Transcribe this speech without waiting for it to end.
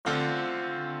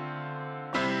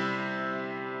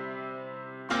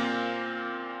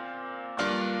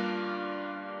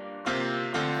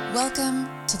Welcome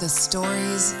to The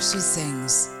Stories She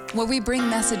Sings, where we bring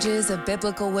messages of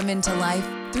biblical women to life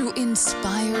through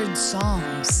inspired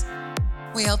songs.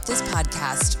 We hope this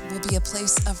podcast will be a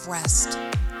place of rest,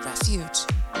 refuge,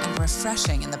 and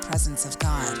refreshing in the presence of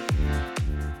God.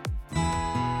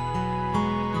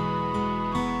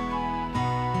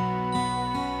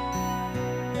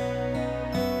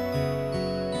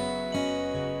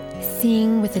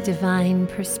 Seeing with a divine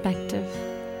perspective.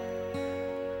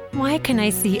 Why can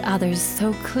I see others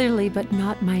so clearly but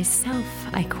not myself?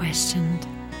 I questioned.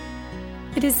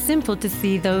 It is simple to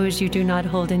see those you do not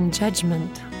hold in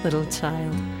judgment, little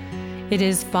child. It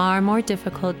is far more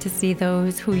difficult to see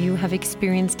those who you have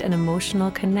experienced an emotional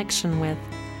connection with.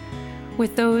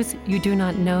 With those you do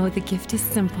not know, the gift is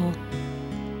simple.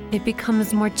 It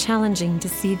becomes more challenging to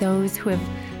see those who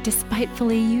have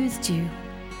despitefully used you,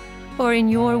 or in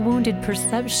your wounded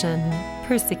perception,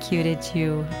 persecuted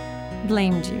you,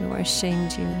 blamed you, or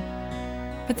shamed you.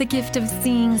 But the gift of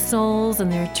seeing souls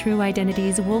and their true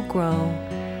identities will grow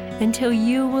until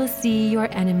you will see your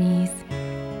enemies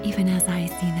even as I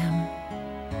see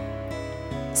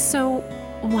them. So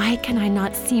why can I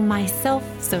not see myself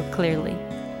so clearly?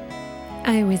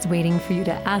 I was waiting for you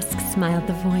to ask, smiled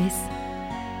the voice.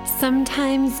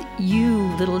 Sometimes you,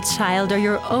 little child, are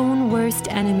your own worst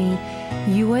enemy.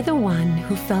 You are the one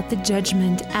who felt the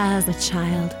judgment as a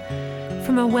child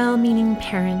from a well-meaning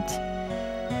parent.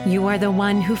 You are the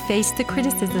one who faced the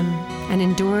criticism and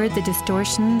endured the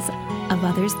distortions of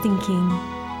others' thinking.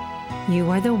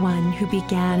 You are the one who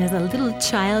began as a little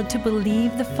child to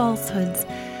believe the falsehoods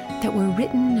that were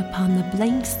written upon the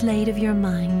blank slate of your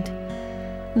mind.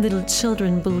 Little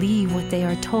children believe what they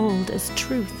are told as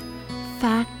truth,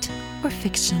 fact, or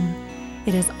fiction.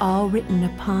 It is all written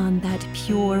upon that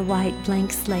pure white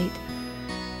blank slate.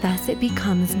 Thus it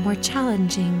becomes more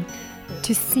challenging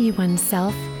to see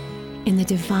oneself in the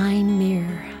divine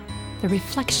mirror, the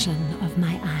reflection of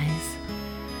my eyes.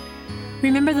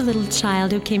 Remember the little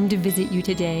child who came to visit you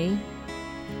today?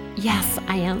 Yes,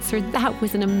 I answered, that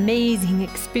was an amazing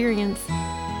experience.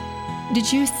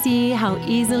 Did you see how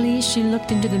easily she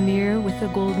looked into the mirror with the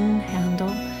golden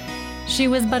handle? She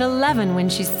was but 11 when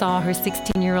she saw her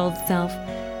 16-year-old self.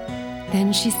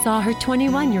 Then she saw her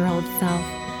 21-year-old self,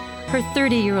 her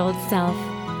 30-year-old self,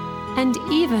 and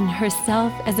even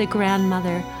herself as a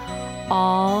grandmother,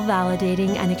 all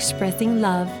validating and expressing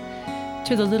love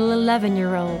to the little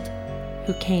 11-year-old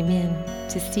who came in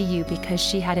to see you because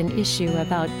she had an issue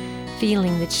about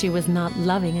feeling that she was not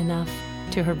loving enough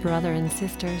to her brother and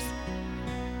sisters.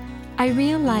 I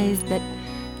realized that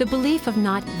the belief of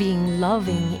not being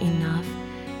loving enough,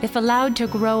 if allowed to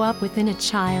grow up within a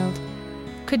child,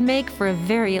 could make for a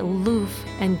very aloof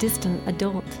and distant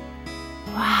adult.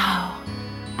 Wow!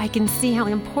 I can see how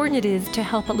important it is to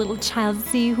help a little child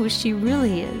see who she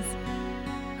really is,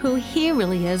 who he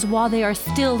really is while they are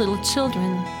still little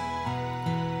children.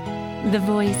 The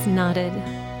voice nodded.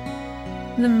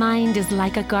 The mind is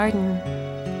like a garden.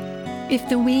 If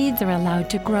the weeds are allowed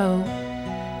to grow,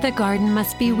 the garden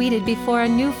must be weeded before a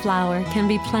new flower can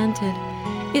be planted.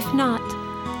 If not,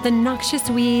 the noxious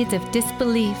weeds of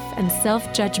disbelief and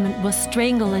self-judgment will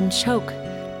strangle and choke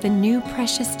the new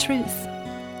precious truths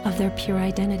of their pure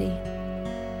identity.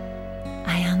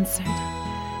 I answered.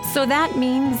 So that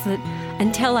means that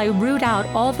until I root out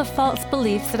all the false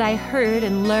beliefs that I heard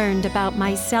and learned about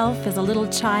myself as a little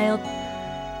child,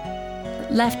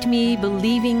 that left me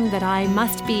believing that I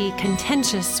must be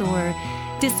contentious or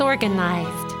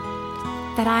disorganized,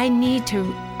 that I need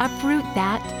to uproot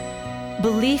that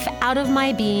belief out of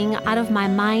my being, out of my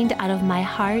mind, out of my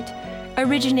heart,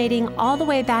 originating all the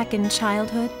way back in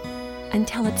childhood,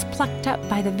 until it's plucked up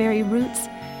by the very roots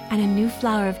and a new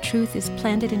flower of truth is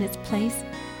planted in its place,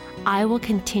 I will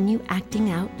continue acting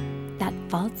out that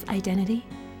false identity?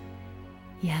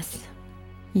 Yes,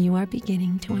 you are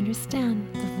beginning to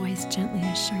understand, the voice gently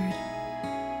assured.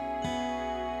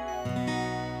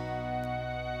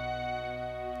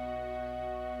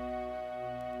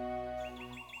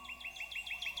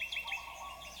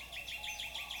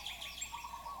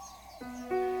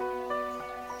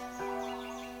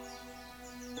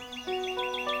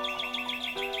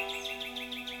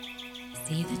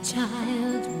 See the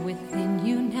child within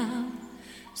you now,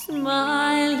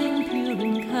 smiling pure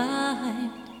and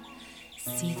kind.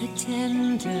 See the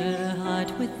tender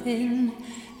heart within,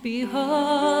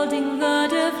 beholding the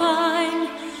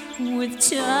divine, with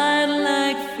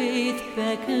childlike faith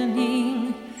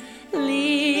beckoning,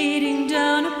 leading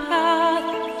down a path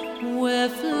where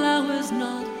flowers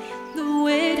nod the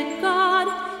way to God,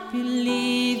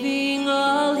 believing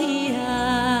all He asks.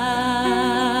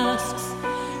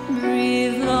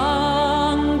 Breathe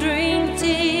long, drink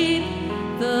deep.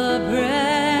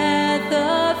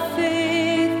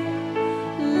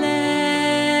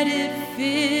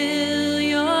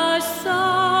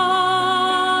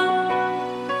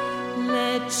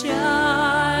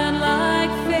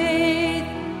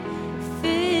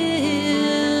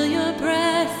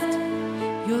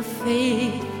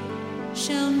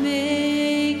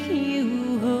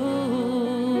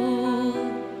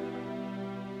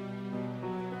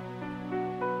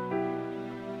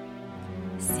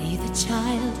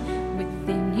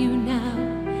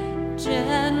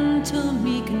 gentle,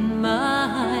 meek, and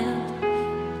mild,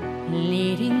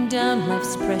 leading down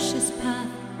life's precious path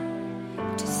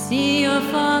to see your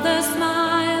Father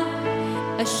smile.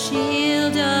 A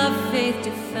shield of faith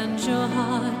defends your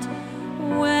heart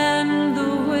when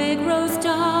the way grows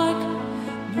dark.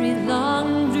 Breathe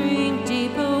long, drink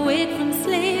deep, awake from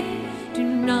sleep. Do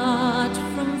not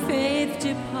from faith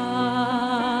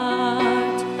depart.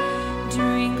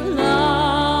 Drink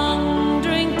long,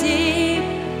 drink deep,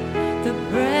 the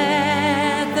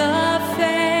breath of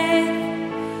faith.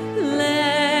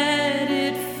 Let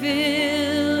it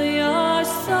fill your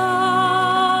soul.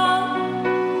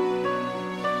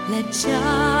 Let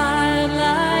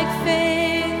childlike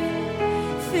faith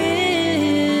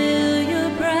fill your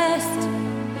breast.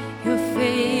 Your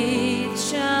faith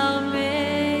shall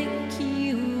make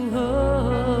you whole.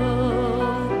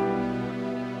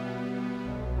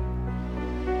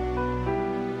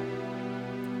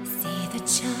 See the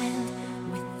child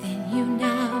within you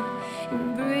now.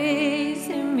 Embrace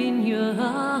him in your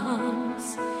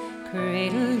arms,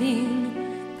 cradling,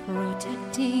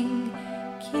 protecting,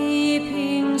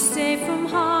 keeping safe from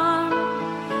harm.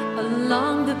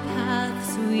 Along the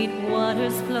path sweet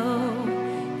waters flow,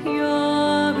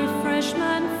 pure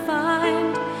refreshment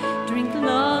find. Drink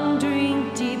long,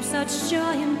 drink deep, such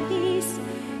joy and peace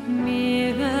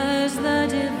mirrors the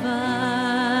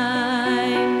divine.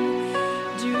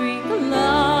 Drink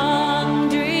long,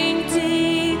 drink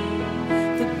deep,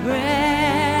 the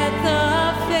breath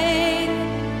of faith.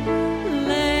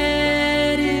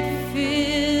 Let it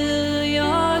fill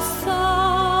your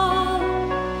soul.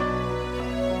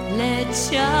 Let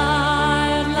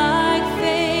childlike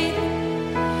faith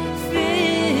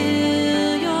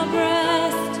fill your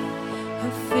breast.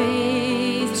 Her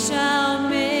faith shall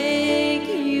make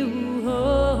you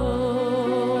whole.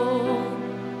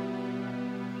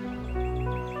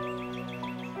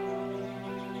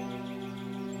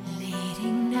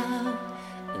 Leading now,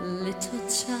 a little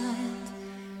child,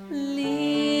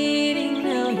 leading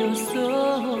now your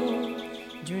soul.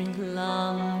 Drink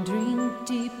long, drink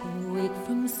deep, awake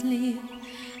from sleep.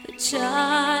 The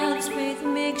child's faith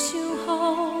makes you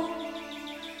whole.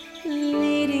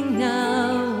 Leading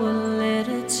now, a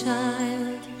little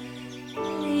child,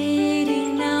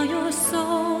 leading now your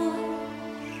soul.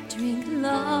 Drink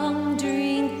long,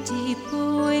 drink deep,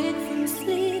 awake from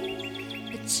sleep.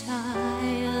 The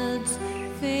child's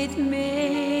faith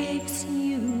makes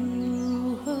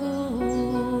you whole.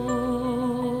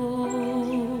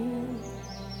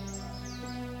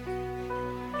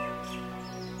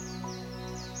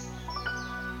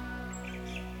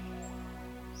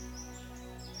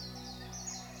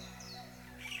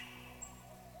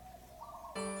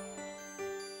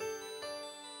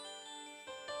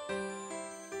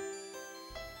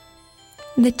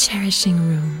 The Cherishing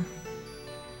Room.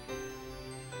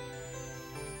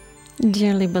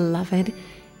 Dearly beloved,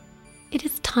 it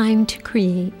is time to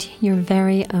create your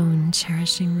very own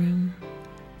cherishing room.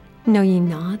 Know ye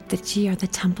not that ye are the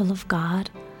temple of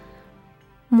God?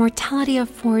 Mortality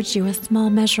affords you a small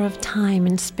measure of time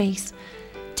and space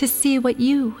to see what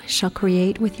you shall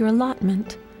create with your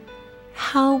allotment.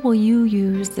 How will you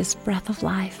use this breath of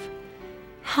life?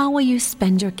 How will you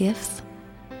spend your gifts?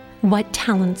 What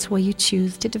talents will you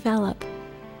choose to develop?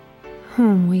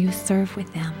 Whom will you serve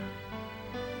with them?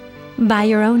 By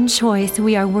your own choice,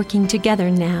 we are working together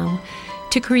now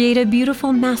to create a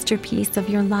beautiful masterpiece of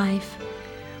your life.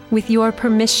 With your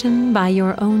permission, by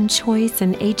your own choice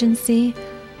and agency,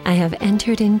 I have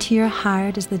entered into your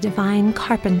heart as the divine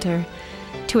carpenter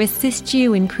to assist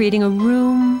you in creating a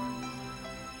room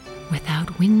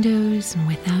without windows and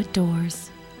without doors.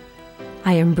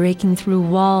 I am breaking through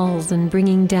walls and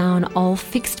bringing down all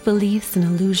fixed beliefs and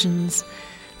illusions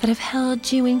that have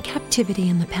held you in captivity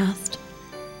in the past.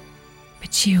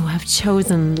 But you have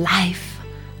chosen life,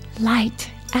 light,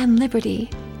 and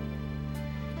liberty.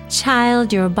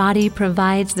 Child, your body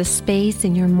provides the space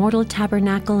in your mortal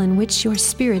tabernacle in which your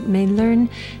spirit may learn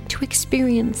to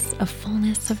experience a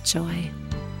fullness of joy.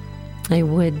 I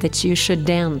would that you should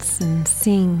dance and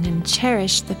sing and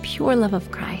cherish the pure love of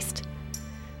Christ.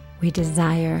 We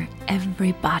desire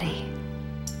every body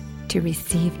to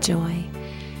receive joy.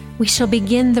 We shall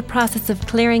begin the process of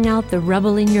clearing out the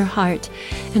rubble in your heart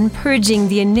and purging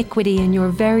the iniquity in your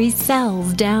very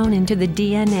cells down into the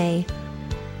DNA.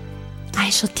 I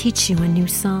shall teach you a new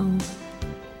song.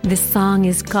 This song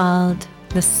is called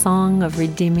the Song of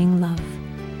Redeeming Love.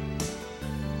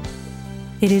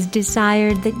 It is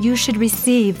desired that you should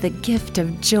receive the gift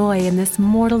of joy in this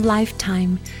mortal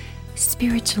lifetime,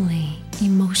 spiritually,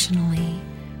 emotionally,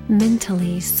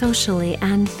 mentally, socially,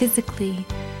 and physically.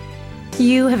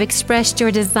 You have expressed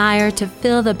your desire to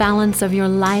fill the balance of your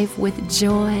life with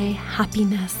joy,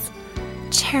 happiness,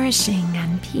 cherishing,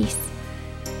 and peace.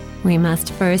 We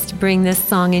must first bring this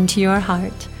song into your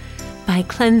heart by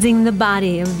cleansing the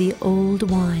body of the old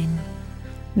wine.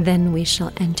 Then we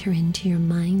shall enter into your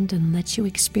mind and let you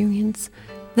experience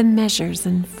the measures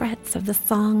and frets of the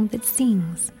song that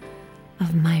sings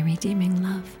of my redeeming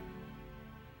love.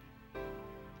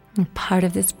 And part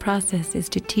of this process is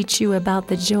to teach you about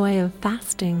the joy of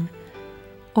fasting,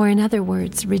 or in other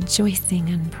words, rejoicing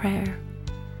in prayer.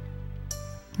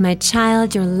 My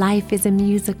child, your life is a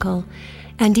musical,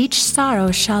 and each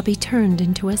sorrow shall be turned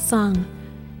into a song.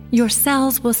 Your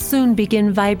cells will soon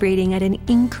begin vibrating at an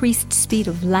increased speed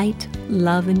of light,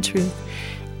 love, and truth.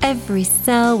 Every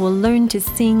cell will learn to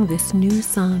sing this new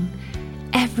song.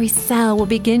 Every cell will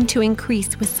begin to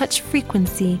increase with such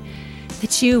frequency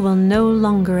that you will no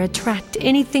longer attract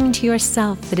anything to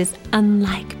yourself that is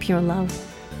unlike pure love.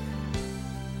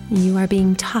 You are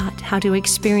being taught how to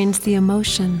experience the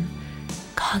emotion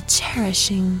called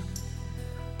cherishing.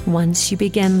 Once you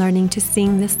begin learning to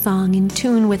sing this song in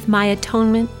tune with my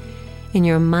atonement in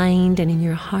your mind and in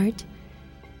your heart,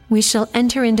 we shall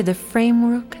enter into the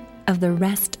framework of the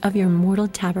rest of your mortal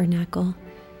tabernacle.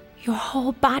 Your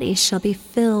whole body shall be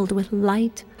filled with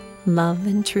light, love,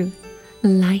 and truth.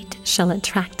 Light shall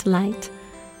attract light.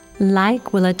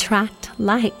 Like will attract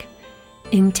like.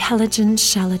 Intelligence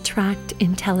shall attract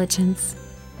intelligence.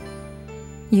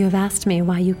 You have asked me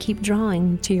why you keep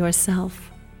drawing to yourself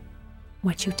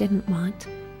what you didn't want.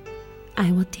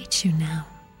 I will teach you now.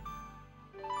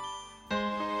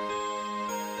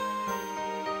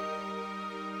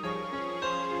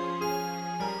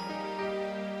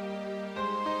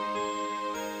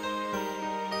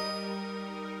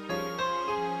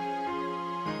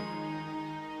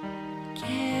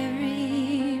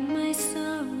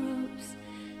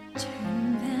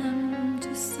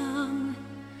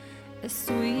 A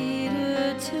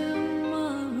sweeter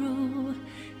tomorrow,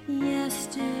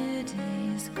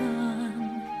 yesterday's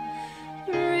gone.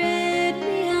 Rid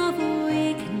me of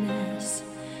weakness,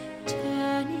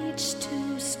 turn each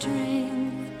to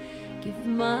strength. Give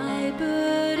my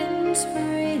burdens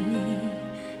freely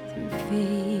through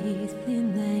faith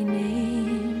in thy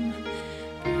name.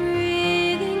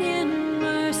 Breathing in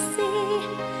mercy,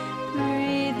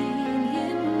 breathing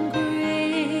in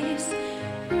grace,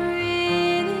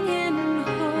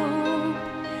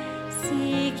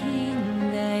 seeking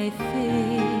thy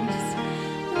face,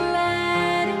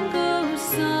 letting go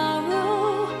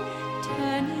sorrow,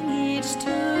 turning each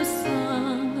to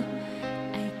song.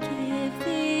 I give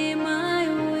thee my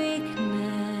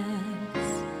weakness,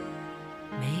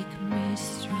 make me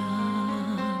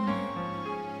strong.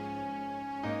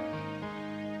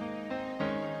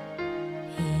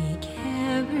 He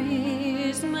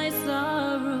carries my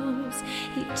sorrows,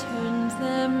 he turns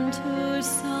them to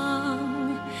song.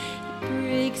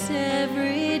 Breaks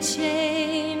every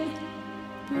chain,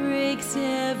 breaks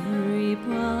every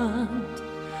bond.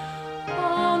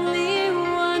 Only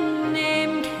one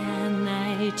name can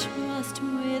I trust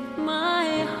with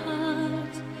my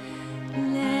heart.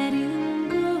 Letting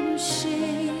go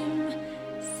shame,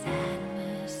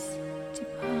 sadness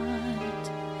depart.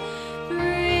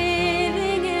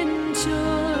 Breathing in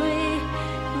joy,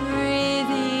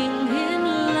 breathing in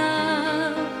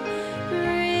love,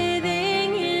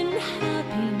 breathing in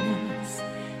happiness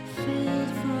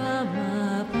filled from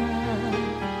above.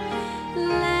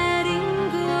 Letting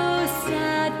go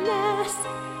sadness,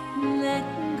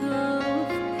 letting go of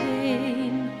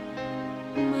pain.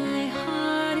 My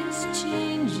heart is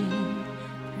changing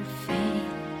for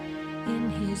faith in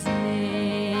his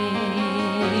name.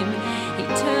 He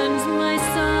turns my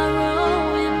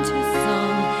sorrow into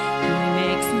song, he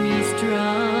makes me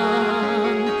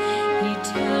strong. He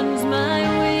turns my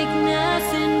weakness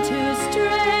into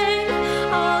strength,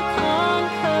 I'll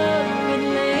conquer at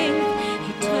length.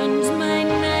 He turns my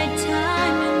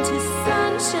nighttime into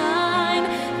sunshine,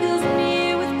 fills me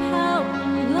with power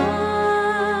and light.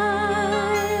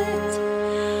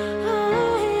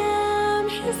 I am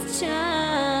his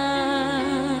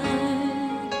child,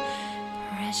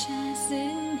 precious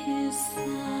in his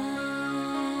sight.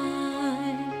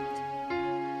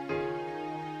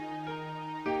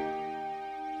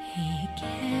 He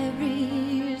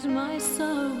carries my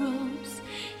sorrows,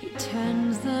 he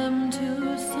turns them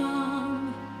to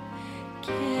song.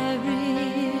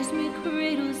 Carries me,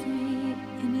 cradles me,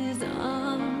 in his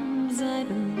arms I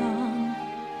belong.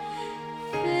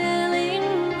 Filling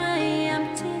my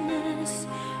emptiness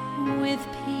with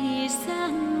peace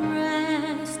and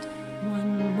rest.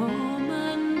 One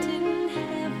moment in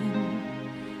heaven,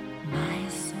 my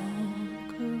soul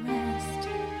caressed.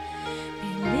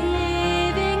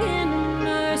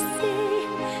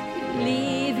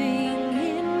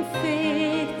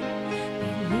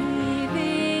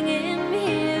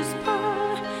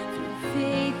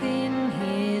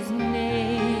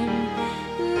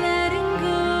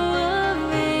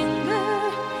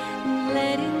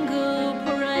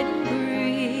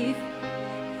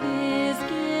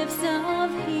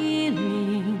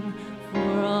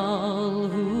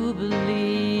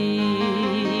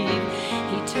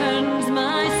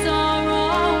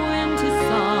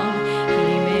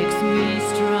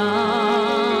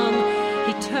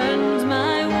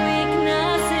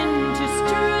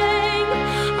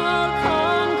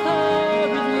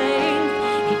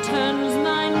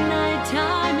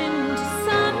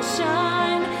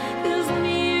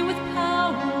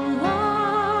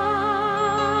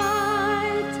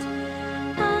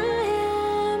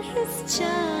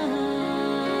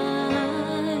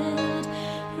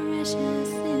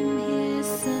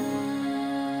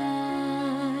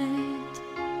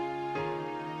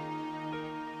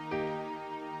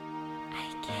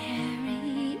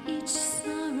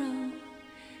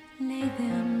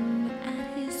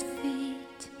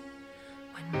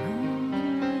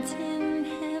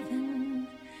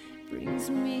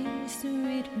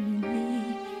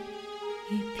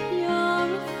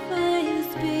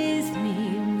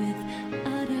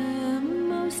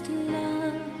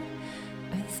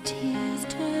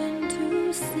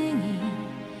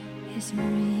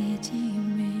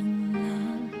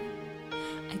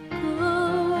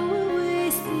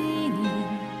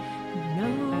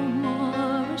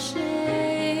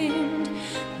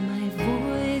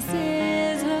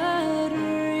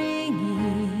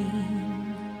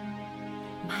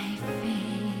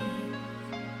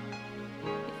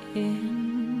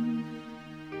 in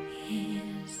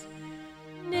His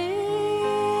name.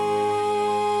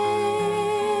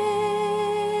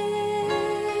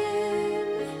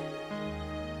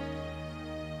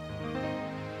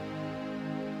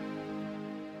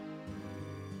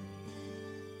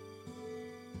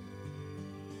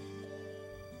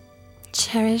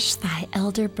 Cherish thy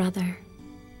elder brother.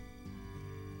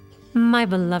 My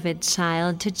beloved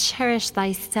child, to cherish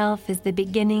thyself is the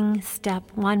beginning step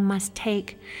one must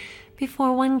take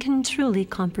before one can truly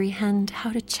comprehend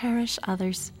how to cherish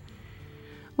others.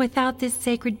 Without this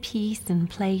sacred peace in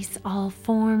place, all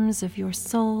forms of your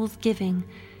soul's giving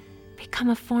become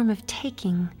a form of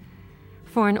taking.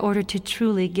 For in order to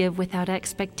truly give without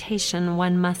expectation,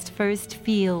 one must first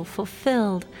feel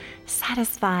fulfilled,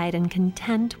 satisfied, and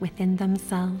content within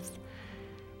themselves.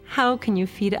 How can you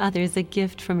feed others a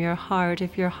gift from your heart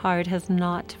if your heart has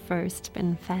not first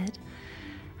been fed?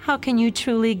 How can you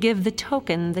truly give the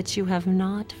token that you have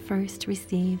not first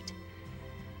received?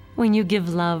 When you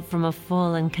give love from a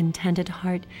full and contented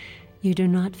heart, you do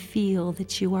not feel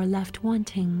that you are left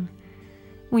wanting.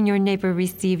 When your neighbor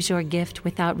receives your gift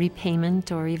without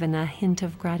repayment or even a hint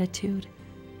of gratitude,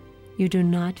 you do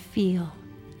not feel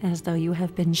as though you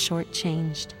have been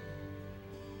shortchanged.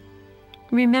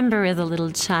 Remember as a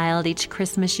little child each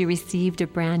Christmas you received a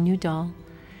brand new doll.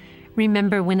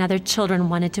 Remember when other children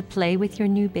wanted to play with your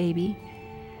new baby.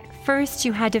 First,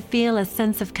 you had to feel a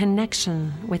sense of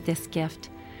connection with this gift.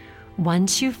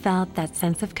 Once you felt that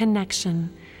sense of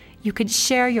connection, you could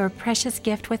share your precious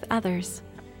gift with others.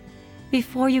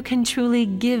 Before you can truly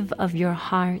give of your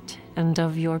heart and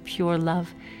of your pure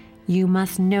love, you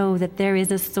must know that there is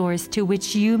a source to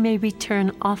which you may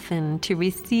return often to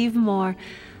receive more,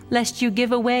 lest you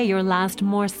give away your last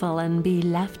morsel and be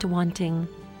left wanting.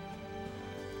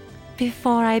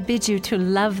 Before I bid you to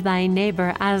love thy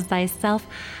neighbor as thyself,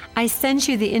 I send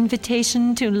you the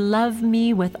invitation to love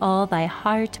me with all thy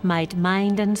heart, might,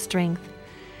 mind, and strength.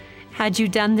 Had you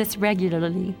done this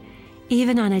regularly,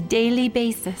 even on a daily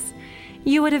basis,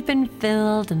 you would have been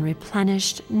filled and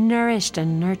replenished, nourished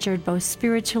and nurtured both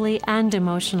spiritually and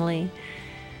emotionally.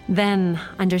 Then,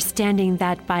 understanding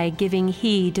that by giving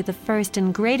heed to the first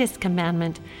and greatest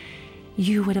commandment,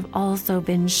 you would have also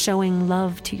been showing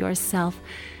love to yourself,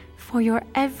 for your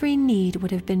every need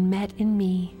would have been met in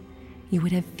me. You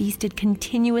would have feasted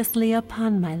continuously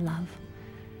upon my love.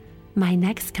 My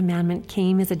next commandment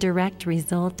came as a direct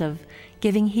result of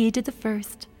giving heed to the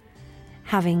first.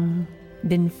 Having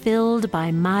been filled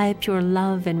by my pure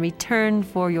love in return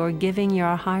for your giving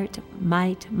your heart,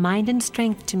 might, mind, and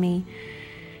strength to me,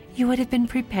 you would have been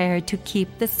prepared to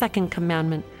keep the second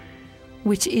commandment,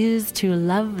 which is to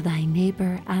love thy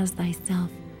neighbor as thyself,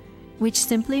 which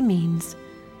simply means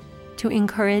to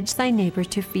encourage thy neighbor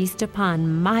to feast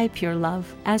upon my pure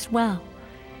love as well,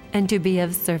 and to be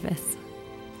of service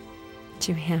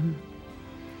to him.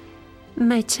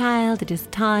 My child, it is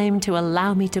time to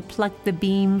allow me to pluck the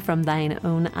beam from thine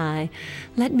own eye.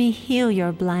 Let me heal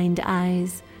your blind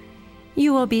eyes.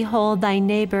 You will behold thy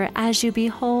neighbor as you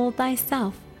behold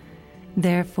thyself.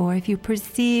 Therefore, if you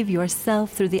perceive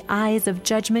yourself through the eyes of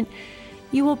judgment,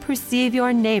 you will perceive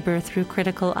your neighbor through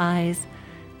critical eyes.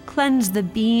 Cleanse the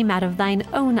beam out of thine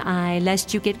own eye,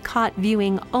 lest you get caught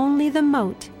viewing only the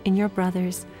mote in your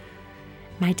brother's.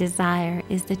 My desire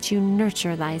is that you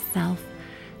nurture thyself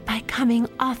by coming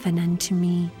often unto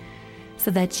me,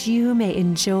 so that you may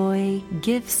enjoy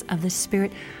gifts of the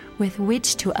Spirit with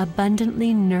which to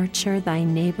abundantly nurture thy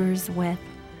neighbors with.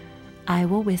 I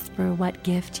will whisper what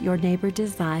gift your neighbor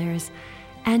desires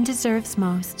and deserves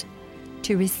most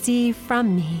to receive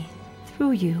from me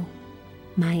through you,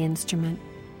 my instrument.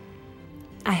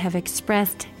 I have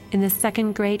expressed in the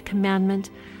second great commandment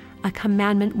a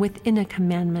commandment within a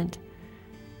commandment.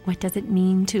 What does it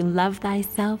mean to love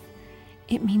thyself?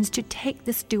 It means to take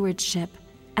the stewardship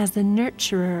as the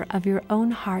nurturer of your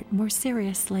own heart more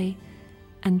seriously.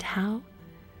 And how?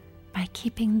 By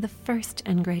keeping the first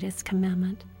and greatest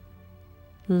commandment.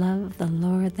 Love the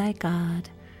Lord thy God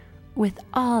with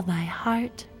all thy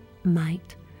heart,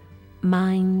 might,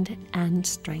 mind, and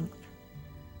strength.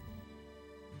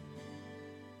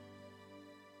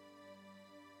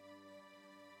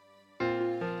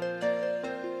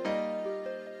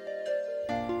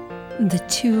 The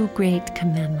two great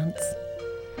commandments.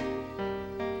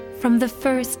 From the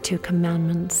first two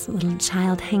commandments, little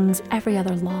child, hangs every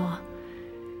other law.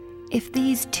 If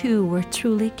these two were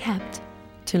truly kept,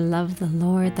 to love the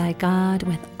Lord thy God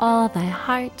with all thy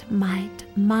heart, might,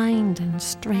 mind, and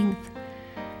strength,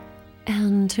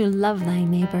 and to love thy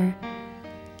neighbor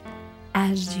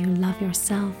as you love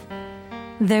yourself,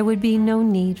 there would be no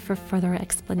need for further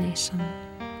explanation.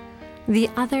 The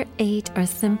other 8 are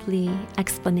simply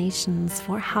explanations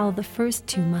for how the first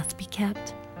 2 must be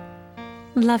kept.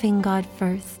 Loving God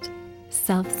first,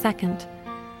 self second,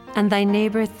 and thy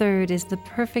neighbor third is the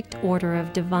perfect order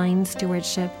of divine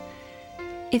stewardship.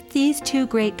 If these 2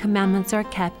 great commandments are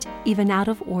kept even out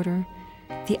of order,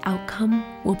 the outcome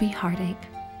will be heartache.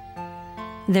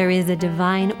 There is a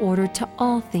divine order to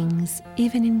all things,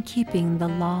 even in keeping the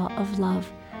law of love.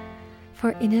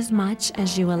 For inasmuch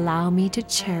as you allow me to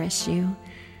cherish you,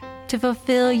 to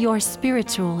fulfill your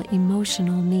spiritual,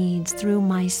 emotional needs through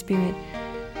my Spirit,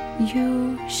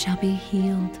 you shall be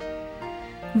healed.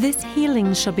 This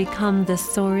healing shall become the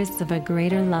source of a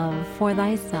greater love for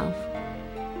thyself.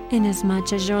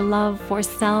 Inasmuch as your love for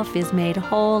self is made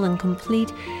whole and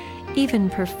complete,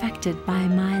 even perfected by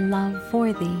my love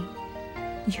for thee,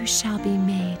 you shall be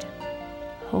made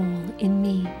whole in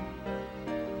me.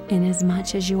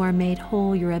 Inasmuch as you are made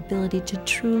whole, your ability to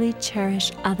truly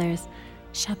cherish others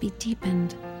shall be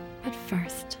deepened. But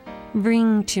first,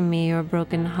 bring to me your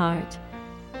broken heart.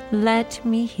 Let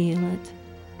me heal it.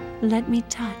 Let me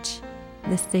touch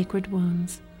the sacred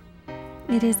wounds.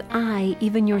 It is I,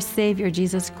 even your Savior,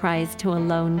 Jesus Christ, who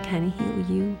alone can heal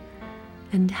you.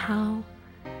 And how?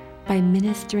 By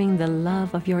ministering the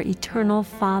love of your eternal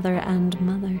Father and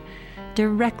Mother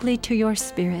directly to your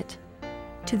spirit,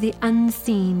 to the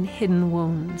unseen hidden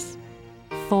wounds,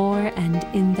 for and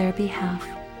in their behalf.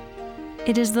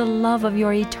 It is the love of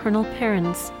your eternal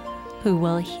parents who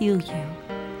will heal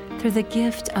you through the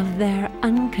gift of their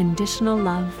unconditional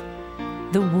love,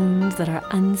 the wounds that are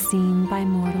unseen by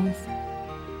mortals.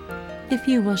 If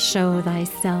you will show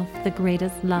thyself the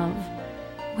greatest love,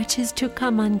 which is to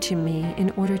come unto me in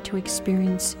order to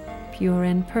experience pure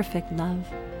and perfect love,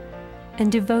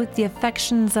 and devote the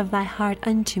affections of thy heart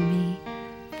unto me,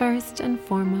 first and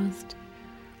foremost,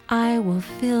 I will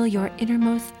fill your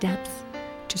innermost depths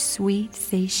to sweet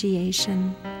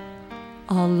satiation.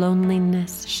 All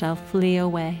loneliness shall flee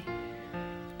away.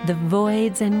 The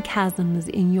voids and chasms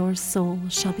in your soul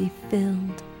shall be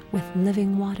filled with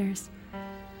living waters.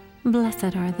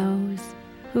 Blessed are those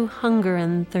who hunger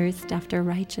and thirst after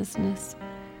righteousness,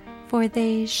 for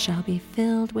they shall be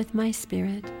filled with my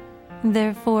Spirit.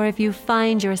 Therefore, if you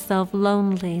find yourself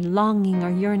lonely, longing, or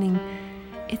yearning,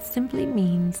 it simply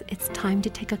means it's time to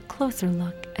take a closer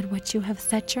look at what you have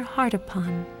set your heart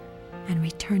upon and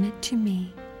return it to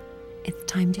me. It's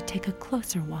time to take a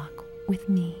closer walk with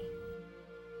me.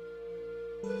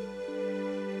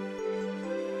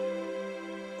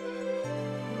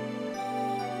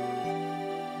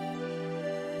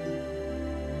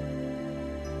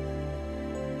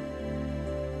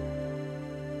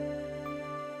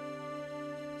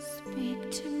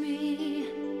 Speak to me,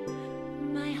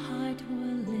 my heart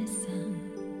will listen.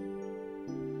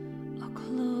 I'll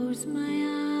close my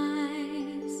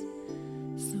eyes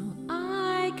so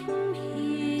I can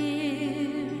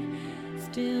hear.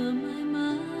 Still my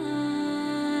mind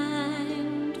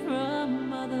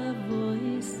from other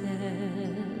voices.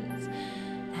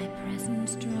 Thy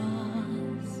presence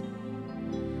draws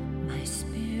my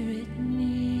spirit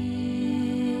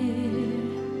near,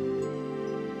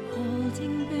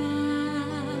 holding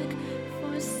back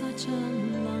for such a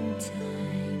long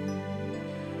time.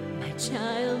 My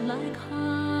childlike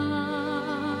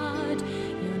heart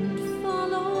yearned to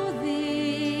follow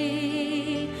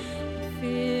thee, but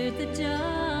feared the dark.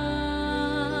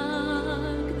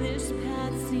 This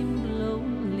path seemed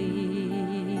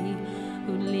lonely.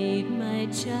 Who lead my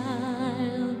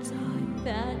child's heart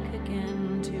back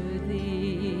again to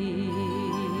thee?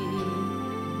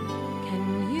 Can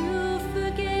you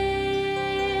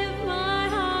forgive my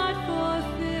heart for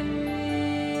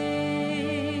fearing?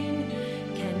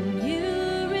 Can you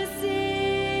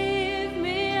receive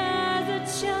me as a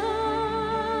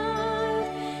child?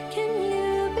 Can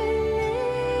you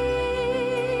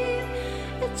believe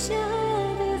a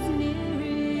child is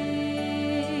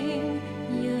nearing,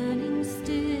 yearning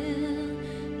still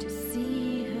to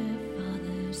see her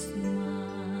father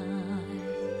smile?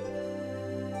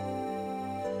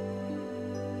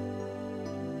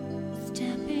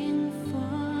 Stepping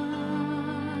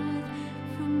forth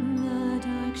from the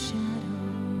dark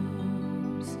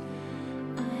shadows,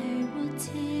 I will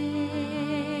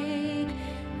take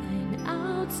thine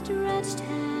outstretched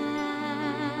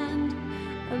hand,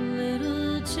 a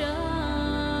little child's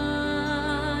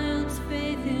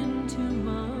faith in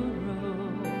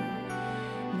tomorrow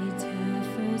leads her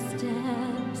first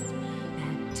steps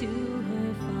back to her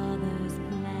father's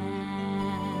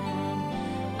plan.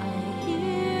 I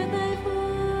hear thy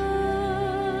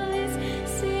voice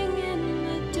sing in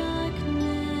the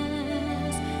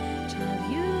darkness. Child,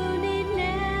 you need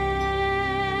never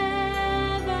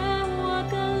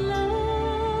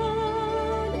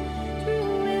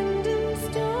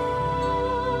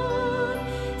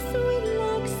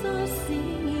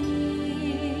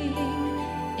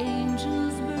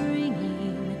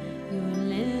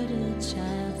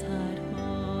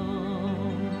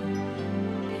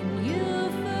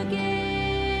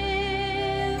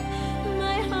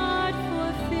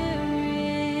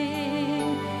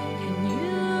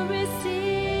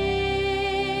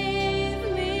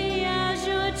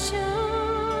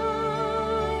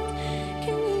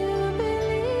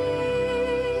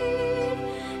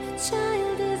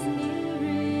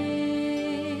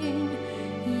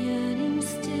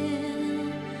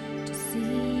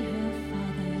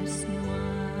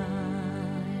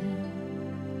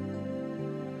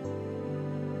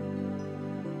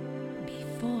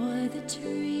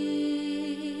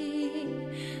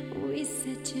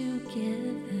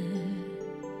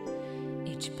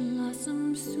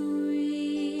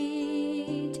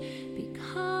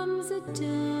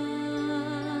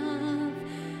dove,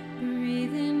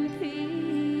 breathe in peace,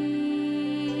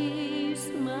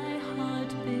 my heart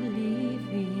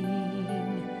believing,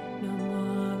 no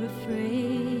more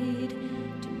afraid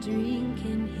to drink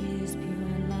in his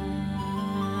pure love.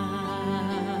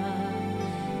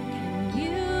 Can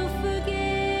you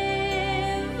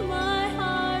forgive my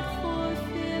heart for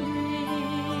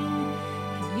fearing?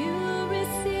 Can you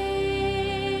receive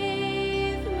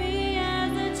me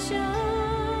as a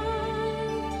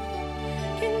child?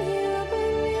 Can you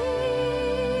believe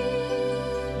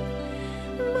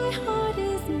my heart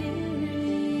is nearing,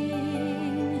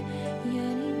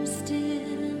 yearning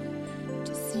still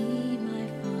to see my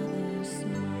Father's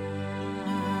smile?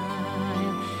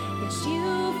 Yes,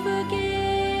 you forgive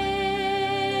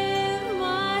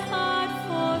my heart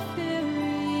for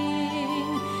fearing.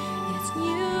 Yes,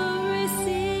 you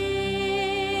receive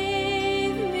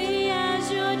me as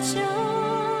your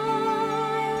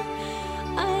child.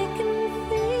 I can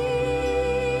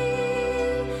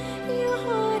feel your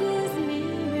heart is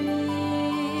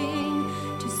nearing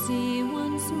to see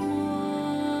once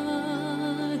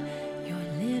more your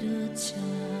little child,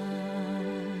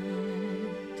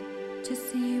 to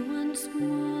see once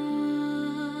more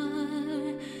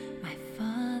my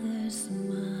Father's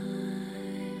smile,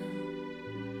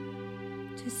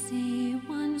 to see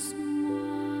once more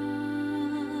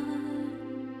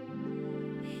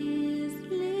his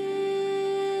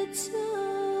little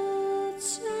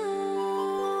child.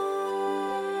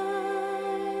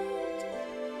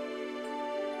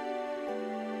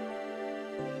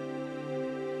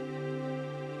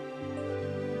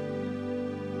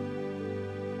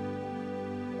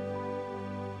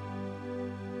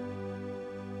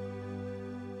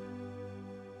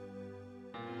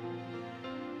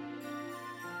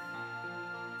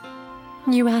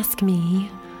 You ask me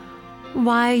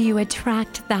why you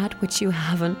attract that which you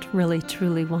haven't really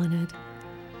truly wanted.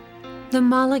 The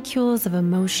molecules of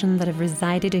emotion that have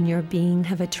resided in your being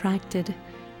have attracted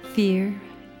fear,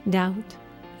 doubt,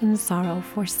 and sorrow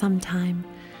for some time.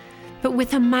 But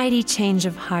with a mighty change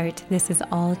of heart, this is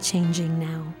all changing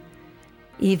now.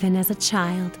 Even as a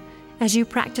child, as you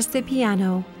practice the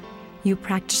piano, you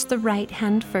practice the right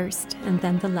hand first and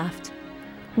then the left.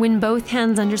 When both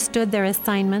hands understood their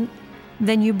assignment,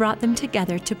 then you brought them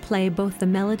together to play both the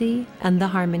melody and the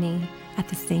harmony at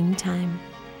the same time.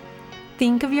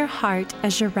 Think of your heart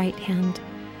as your right hand.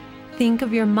 Think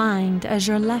of your mind as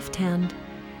your left hand.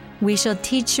 We shall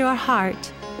teach your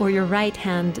heart or your right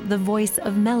hand the voice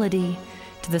of melody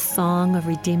to the song of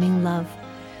redeeming love.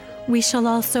 We shall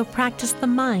also practice the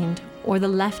mind or the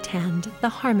left hand the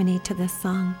harmony to this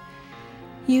song.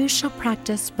 You shall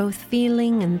practice both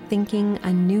feeling and thinking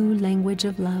a new language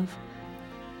of love.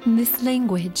 This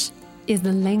language is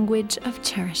the language of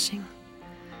cherishing.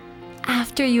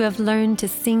 After you have learned to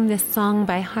sing this song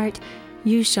by heart,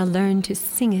 you shall learn to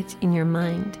sing it in your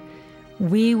mind.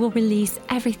 We will release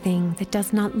everything that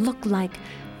does not look like,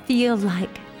 feel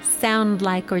like, sound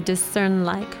like, or discern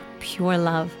like pure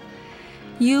love.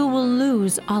 You will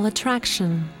lose all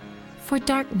attraction for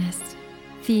darkness,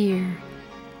 fear,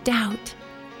 doubt,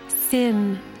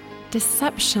 sin,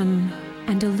 deception,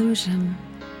 and illusion.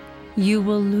 You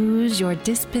will lose your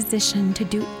disposition to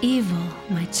do evil,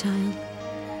 my child.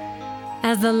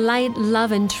 As the light,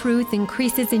 love, and truth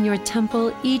increases in your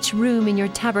temple, each room in your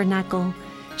tabernacle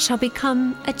shall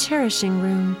become a cherishing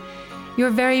room.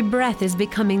 Your very breath is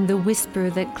becoming the whisper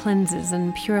that cleanses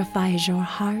and purifies your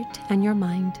heart and your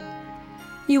mind.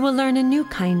 You will learn a new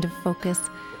kind of focus,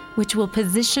 which will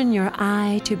position your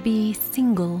eye to be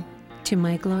single to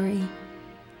my glory.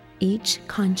 Each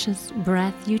conscious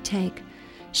breath you take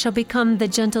shall become the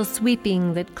gentle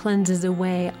sweeping that cleanses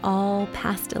away all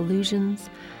past illusions,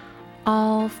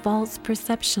 all false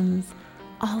perceptions,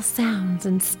 all sounds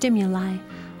and stimuli,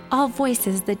 all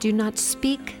voices that do not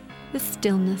speak the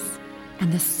stillness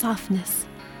and the softness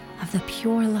of the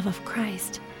pure love of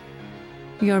Christ.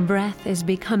 Your breath is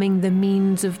becoming the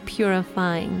means of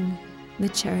purifying the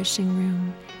cherishing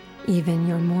room, even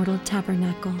your mortal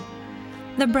tabernacle.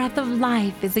 The breath of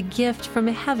life is a gift from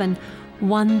heaven,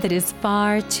 one that is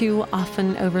far too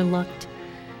often overlooked.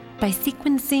 By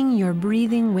sequencing your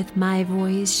breathing with my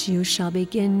voice, you shall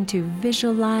begin to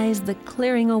visualize the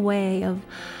clearing away of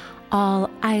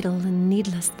all idle and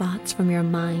needless thoughts from your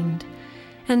mind,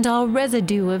 and all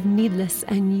residue of needless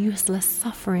and useless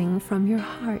suffering from your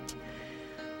heart.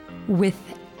 With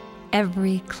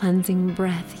every cleansing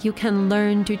breath, you can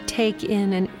learn to take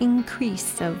in an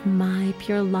increase of my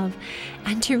pure love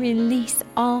and to release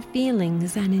all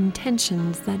feelings and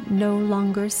intentions that no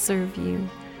longer serve you.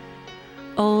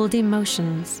 Old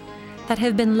emotions that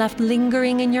have been left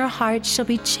lingering in your heart shall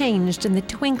be changed in the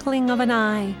twinkling of an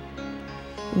eye.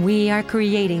 We are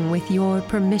creating, with your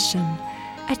permission,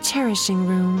 a cherishing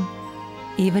room,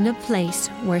 even a place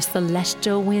where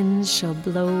celestial winds shall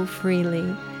blow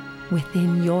freely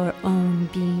within your own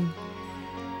being.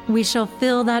 We shall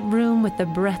fill that room with the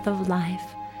breath of life.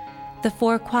 The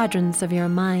 4 quadrants of your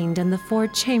mind and the 4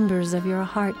 chambers of your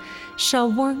heart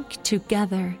shall work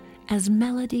together as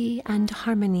melody and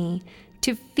harmony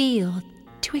to feel,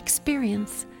 to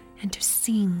experience, and to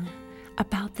sing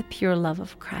about the pure love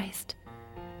of Christ.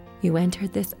 You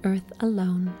entered this earth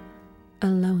alone.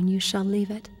 Alone you shall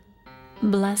leave it.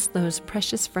 Bless those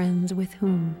precious friends with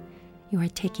whom you are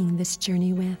taking this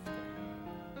journey with.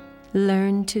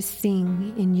 Learn to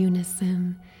sing in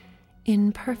unison,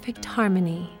 in perfect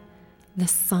harmony, the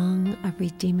song of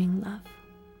redeeming love.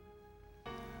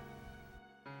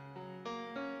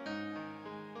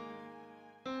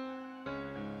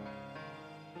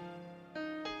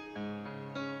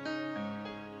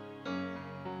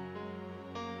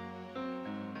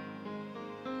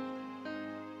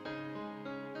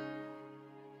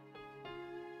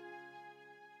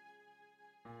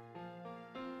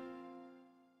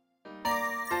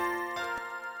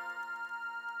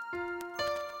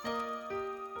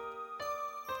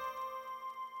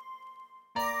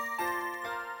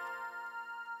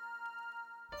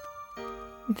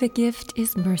 The gift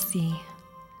is mercy.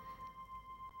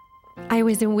 I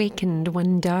was awakened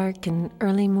one dark and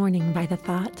early morning by the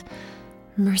thought,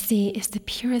 mercy is the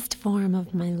purest form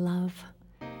of my love.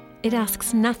 It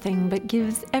asks nothing but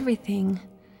gives everything.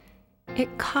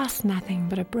 It costs nothing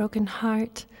but a broken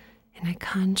heart and a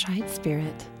contrite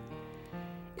spirit.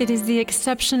 It is the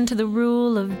exception to the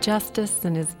rule of justice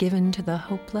and is given to the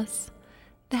hopeless,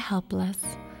 the helpless,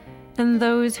 and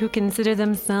those who consider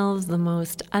themselves the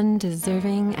most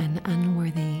undeserving and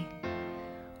unworthy.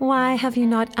 Why have you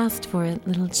not asked for it,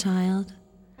 little child?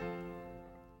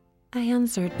 I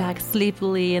answered back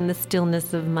sleepily in the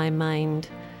stillness of my mind.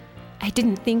 I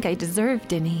didn't think I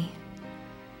deserved any.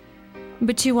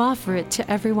 But you offer it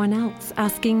to everyone else,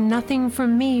 asking nothing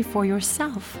from me for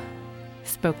yourself,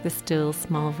 spoke the still,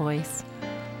 small voice.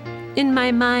 In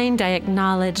my mind, I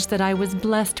acknowledged that I was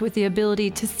blessed with the ability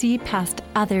to see past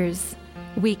others'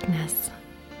 weakness,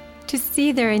 to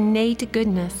see their innate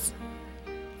goodness.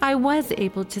 I was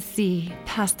able to see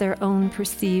past their own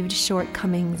perceived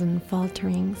shortcomings and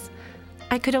falterings.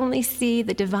 I could only see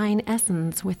the divine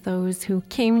essence with those who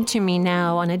came to me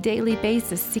now on a daily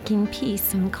basis seeking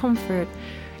peace and comfort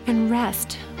and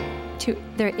rest to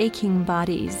their aching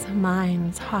bodies,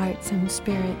 minds, hearts, and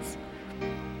spirits.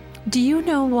 Do you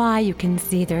know why you can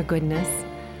see their goodness?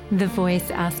 The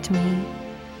voice asked me.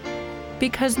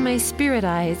 Because my spirit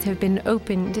eyes have been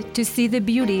opened to see the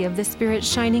beauty of the Spirit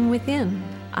shining within,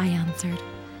 I answered.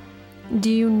 Do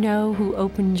you know who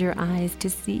opened your eyes to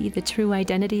see the true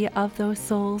identity of those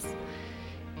souls?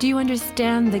 Do you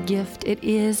understand the gift it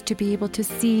is to be able to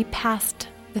see past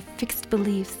the fixed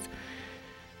beliefs,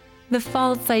 the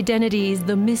false identities,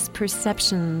 the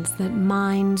misperceptions that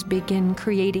minds begin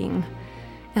creating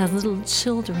as little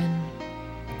children?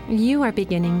 You are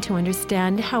beginning to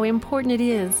understand how important it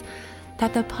is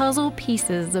that the puzzle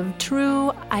pieces of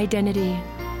true identity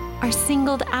are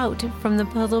singled out from the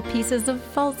puzzle pieces of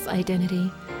false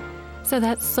identity, so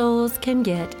that souls can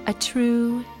get a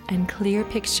true and clear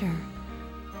picture,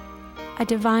 a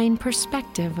divine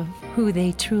perspective of who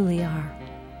they truly are.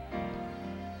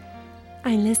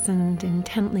 I listened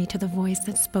intently to the voice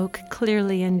that spoke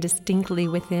clearly and distinctly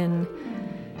within.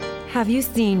 Have you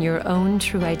seen your own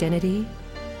true identity?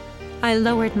 I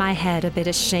lowered my head a bit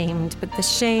ashamed, but the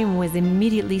shame was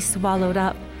immediately swallowed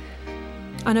up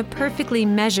on a perfectly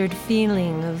measured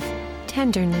feeling of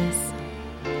tenderness.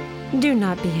 Do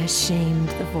not be ashamed,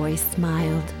 the voice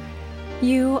smiled.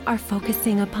 You are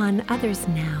focusing upon others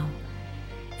now.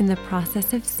 In the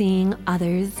process of seeing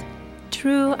others'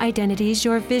 true identities,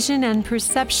 your vision and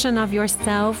perception of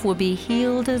yourself will be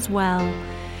healed as well.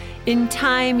 In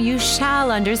time, you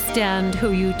shall understand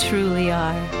who you truly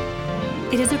are.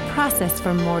 It is a process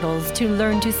for mortals to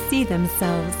learn to see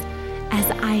themselves as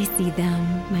I see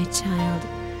them, my child.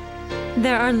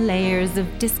 There are layers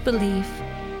of disbelief,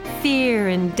 fear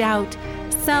and doubt,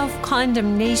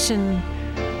 self-condemnation,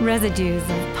 residues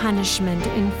of punishment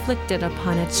inflicted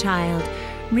upon a child,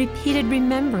 repeated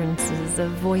remembrances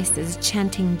of voices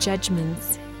chanting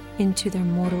judgments into their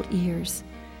mortal ears.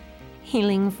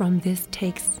 Healing from this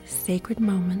takes sacred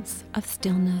moments of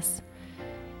stillness.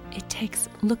 It takes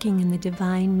looking in the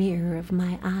divine mirror of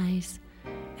my eyes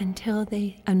until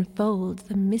they unfold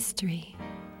the mystery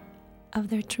of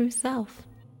their true self.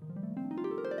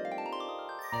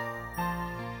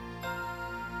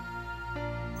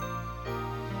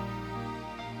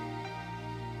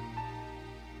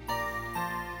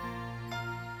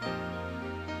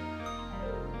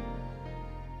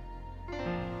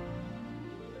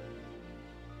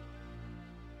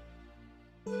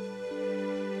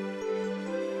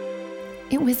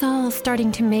 It was all starting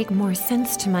to make more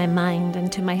sense to my mind and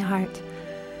to my heart.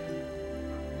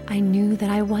 I knew that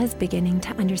I was beginning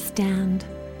to understand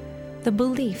the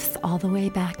beliefs all the way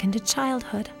back into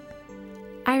childhood.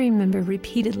 I remember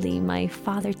repeatedly my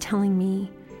father telling me,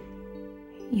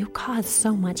 "You cause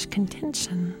so much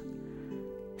contention."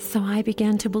 So I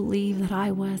began to believe that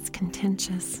I was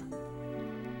contentious.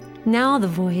 Now the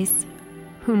voice,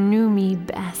 who knew me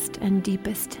best and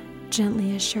deepest,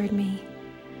 gently assured me,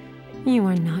 "You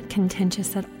are not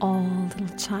contentious at all,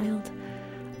 little child.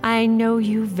 I know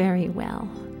you very well.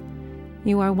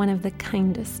 You are one of the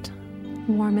kindest,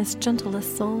 warmest,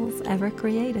 gentlest souls ever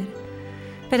created.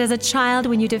 But as a child,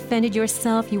 when you defended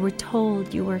yourself, you were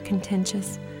told you were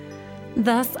contentious.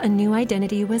 Thus, a new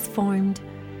identity was formed,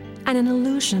 and an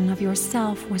illusion of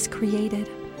yourself was created.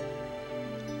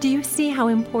 Do you see how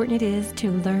important it is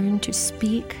to learn to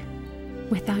speak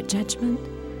without judgment?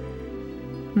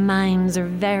 Minds are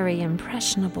very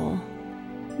impressionable.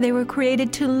 They were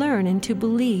created to learn and to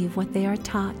believe what they are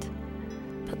taught.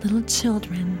 But little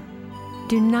children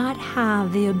do not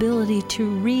have the ability to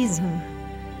reason.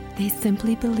 They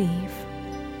simply believe,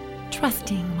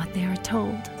 trusting what they are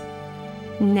told.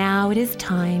 Now it is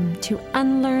time to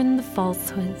unlearn the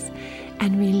falsehoods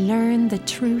and relearn the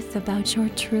truth about your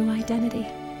true identity.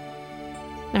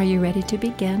 Are you ready to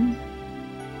begin?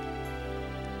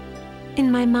 In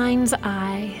my mind's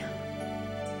eye,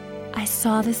 I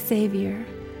saw the Savior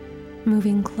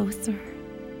moving closer.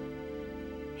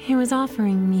 He was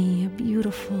offering me a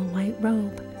beautiful white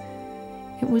robe.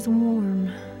 It was warm,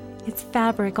 its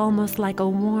fabric almost like a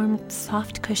warm,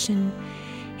 soft cushion,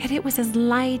 yet it was as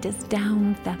light as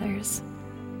down feathers.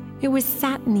 It was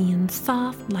satiny and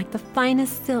soft like the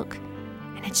finest silk,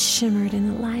 and it shimmered in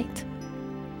the light.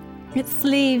 Its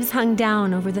sleeves hung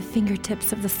down over the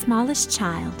fingertips of the smallest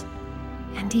child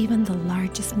and even the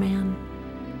largest man.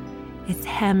 Its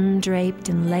hem draped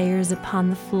in layers upon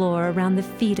the floor around the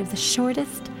feet of the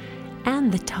shortest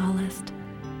and the tallest.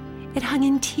 It hung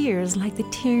in tiers like the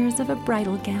tiers of a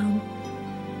bridal gown.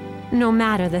 No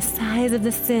matter the size of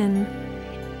the sin,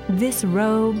 this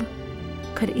robe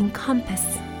could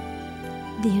encompass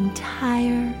the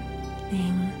entire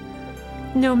thing.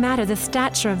 No matter the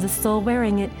stature of the soul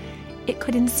wearing it, it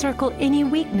could encircle any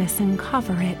weakness and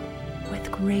cover it with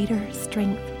greater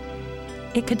strength.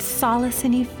 It could solace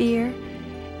any fear.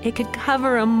 It could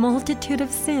cover a multitude of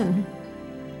sin.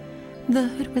 The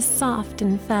hood was soft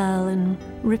and fell in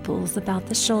ripples about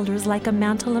the shoulders like a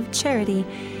mantle of charity,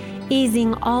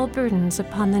 easing all burdens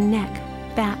upon the neck,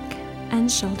 back,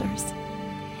 and shoulders.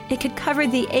 It could cover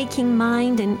the aching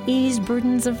mind and ease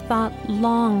burdens of thought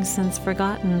long since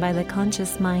forgotten by the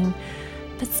conscious mind,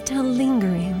 but still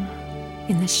lingering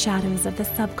in the shadows of the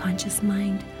subconscious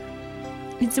mind.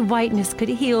 Its whiteness could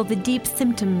heal the deep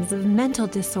symptoms of mental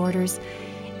disorders,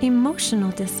 emotional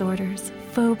disorders,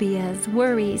 phobias,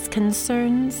 worries,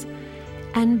 concerns,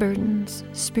 and burdens,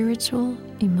 spiritual,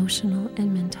 emotional,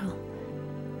 and mental.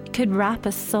 It could wrap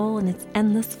a soul in its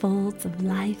endless folds of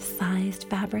life-sized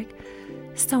fabric,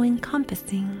 so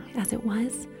encompassing as it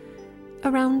was,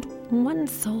 around one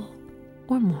soul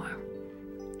or more.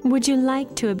 Would you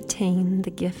like to obtain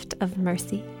the gift of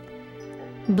mercy?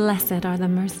 Blessed are the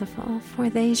merciful, for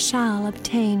they shall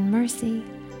obtain mercy.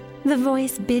 The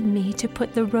voice bid me to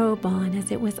put the robe on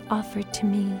as it was offered to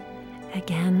me.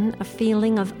 Again, a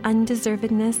feeling of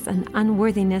undeservedness and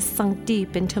unworthiness sunk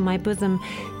deep into my bosom.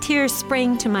 Tears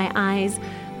sprang to my eyes.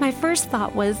 My first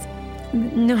thought was,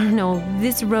 No,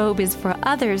 this robe is for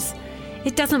others.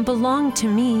 It doesn't belong to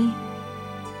me.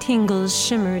 Tingles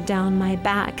shimmered down my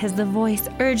back as the voice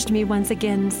urged me once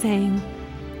again, saying,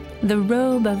 "The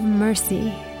robe of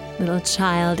mercy, little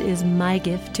child, is my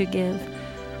gift to give.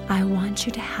 I want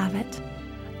you to have it.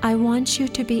 I want you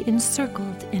to be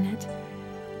encircled in it.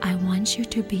 I want you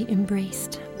to be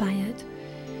embraced by it.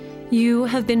 You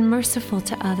have been merciful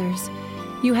to others.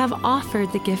 You have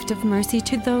offered the gift of mercy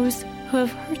to those who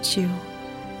have hurt you,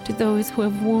 to those who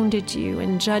have wounded you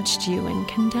and judged you and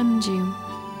condemned you.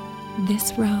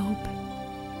 This robe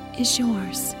is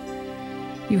yours.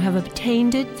 You have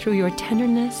obtained it through your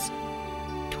tenderness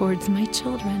towards my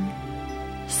children."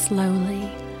 Slowly,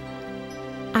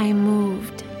 I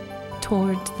moved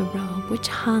towards the robe, which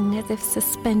hung as if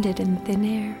suspended in thin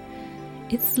air.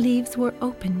 Its sleeves were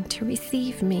open to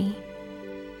receive me.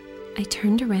 I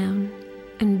turned around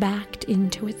and backed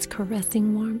into its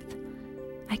caressing warmth.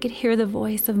 I could hear the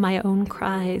voice of my own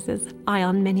cries as I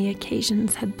on many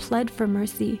occasions had pled for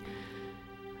mercy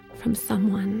from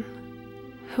someone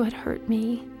who had hurt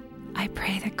me. I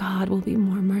pray that God will be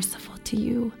more merciful to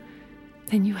you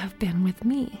than you have been with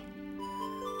me.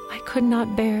 I could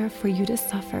not bear for you to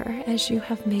suffer as you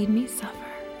have made me suffer.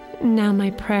 Now my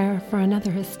prayer for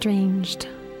another estranged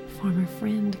former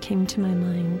friend came to my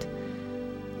mind.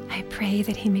 I pray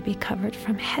that he may be covered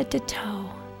from head to toe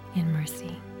in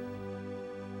mercy.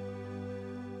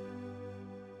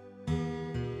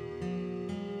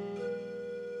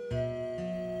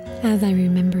 As I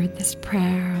remembered this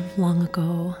prayer of long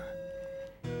ago,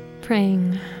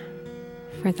 praying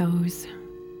for those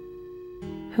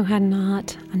who had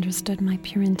not understood my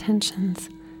pure intentions,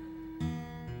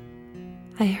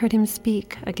 I heard him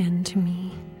speak again to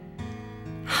me.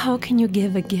 How can you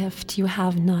give a gift you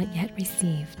have not yet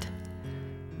received?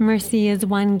 Mercy is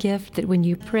one gift that when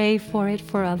you pray for it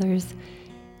for others,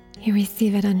 you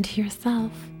receive it unto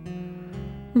yourself.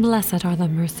 Blessed are the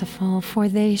merciful, for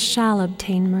they shall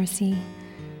obtain mercy.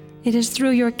 It is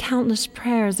through your countless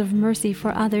prayers of mercy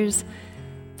for others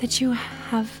that you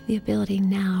have the ability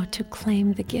now to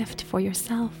claim the gift for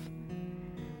yourself.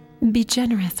 Be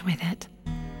generous with it.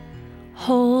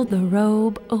 Hold the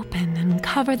robe open and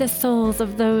cover the souls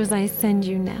of those I send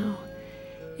you now.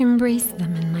 Embrace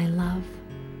them in my love.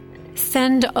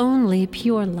 Send only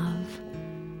pure love.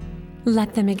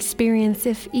 Let them experience,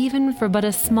 if even for but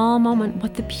a small moment,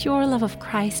 what the pure love of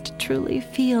Christ truly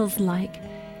feels like.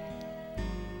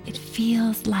 It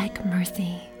feels like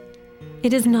mercy.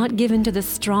 It is not given to the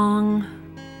strong,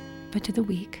 but to the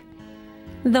weak.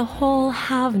 The whole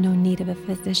have no need of a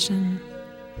physician.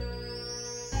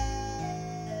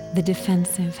 The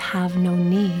defensive have no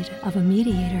need of a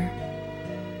mediator.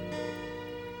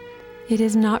 It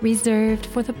is not reserved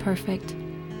for the perfect,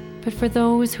 but for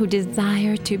those who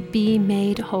desire to be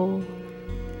made whole.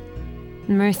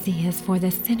 Mercy is for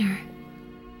the sinner,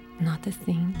 not the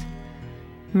saint.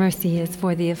 Mercy is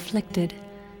for the afflicted,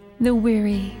 the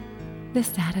weary, the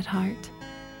sad at heart.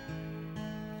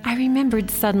 I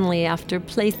remembered suddenly, after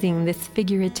placing this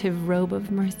figurative robe of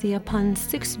mercy upon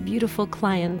 6 beautiful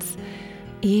clients,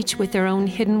 each with their own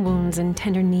hidden wounds and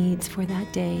tender needs for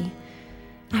that day,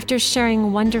 after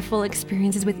sharing wonderful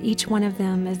experiences with each one of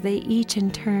them as they each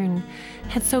in turn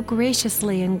had so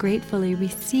graciously and gratefully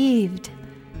received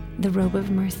the robe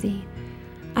of mercy,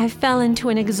 I fell into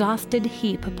an exhausted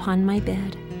heap upon my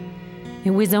bed.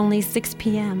 It was only 6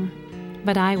 p.m.,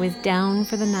 but I was down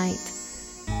for the night.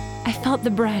 I felt the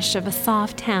brush of a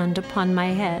soft hand upon my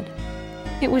head.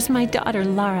 It was my daughter,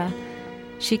 Lara.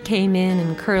 She came in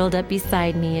and curled up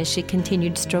beside me as she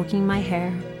continued stroking my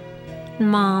hair.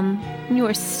 "Mom, you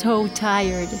are so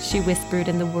tired," she whispered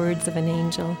in the words of an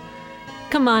angel.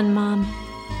 "Come on, Mom.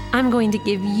 I'm going to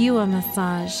give you a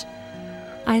massage."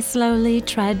 I slowly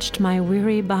trudged my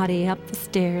weary body up the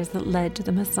stairs that led to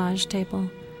the massage table.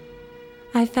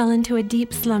 I fell into a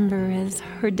deep slumber as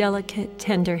her delicate,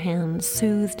 tender hands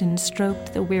soothed and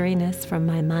stroked the weariness from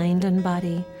my mind and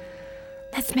body.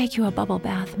 "Let's make you a bubble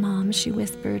bath, Mom," she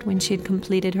whispered when she had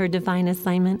completed her divine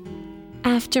assignment.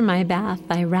 After my bath,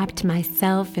 I wrapped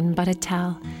myself in but a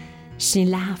towel. She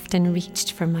laughed and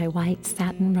reached for my white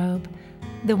satin robe,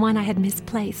 the one I had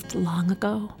misplaced long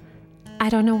ago. I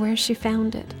don't know where she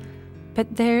found it,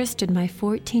 but there stood my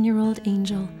 14-year-old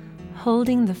angel,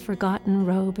 holding the forgotten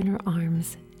robe in her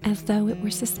arms as though it were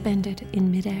suspended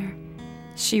in midair.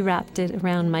 She wrapped it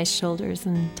around my shoulders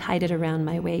and tied it around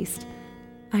my waist.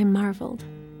 I marveled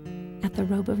at the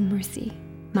robe of mercy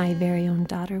my very own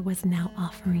daughter was now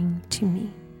offering to me.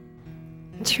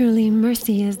 Truly,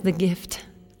 mercy is the gift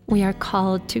we are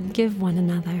called to give one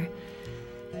another.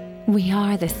 We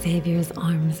are the Savior's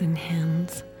arms and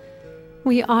hands.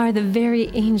 We are the very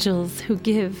angels who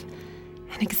give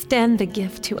and extend the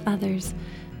gift to others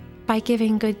by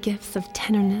giving good gifts of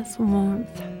tenderness,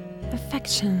 warmth,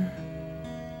 affection,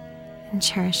 and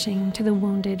cherishing to the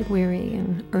wounded, weary,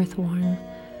 and earth-worn.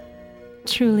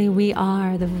 Truly, we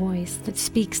are the voice that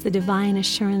speaks the divine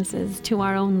assurances to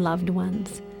our own loved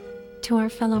ones, to our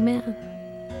fellow man.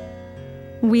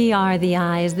 We are the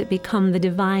eyes that become the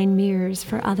divine mirrors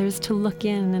for others to look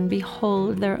in and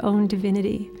behold their own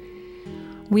divinity.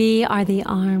 We are the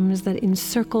arms that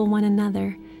encircle one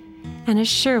another and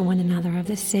assure one another of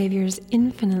the Savior's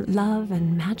infinite love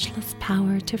and matchless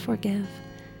power to forgive.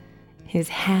 His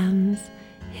hands,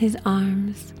 his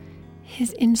arms,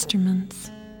 his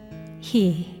instruments.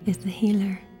 He is the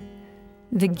healer.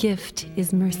 The gift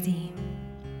is mercy.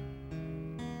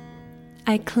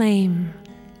 I claim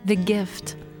the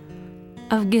gift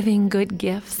of giving good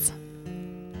gifts.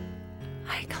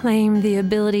 I claim the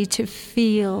ability to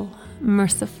feel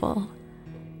merciful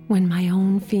when my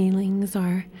own feelings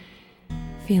are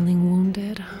feeling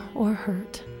wounded or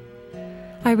hurt.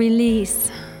 I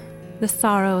release the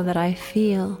sorrow that I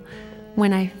feel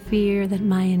when I fear that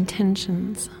my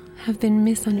intentions have been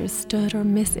misunderstood or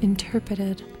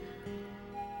misinterpreted.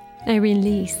 I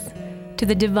release to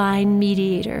the divine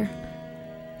mediator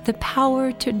the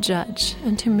power to judge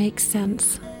and to make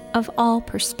sense of all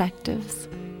perspectives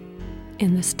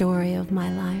in the story of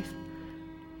my life.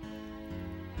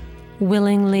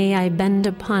 Willingly I bend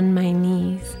upon my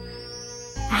knees,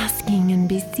 asking and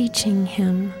beseeching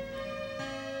him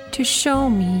to show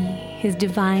me his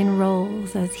divine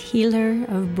roles as healer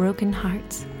of broken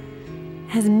hearts,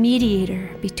 as mediator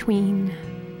between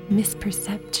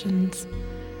misperceptions,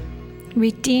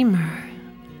 redeemer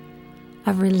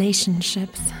of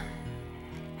relationships,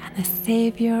 and the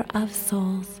savior of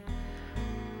souls.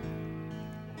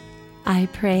 I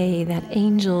pray that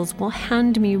angels will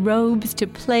hand me robes to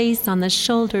place on the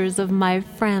shoulders of my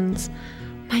friends,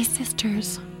 my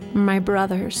sisters, my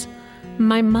brothers,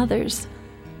 my mothers,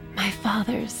 my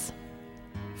fathers.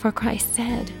 For Christ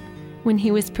said, when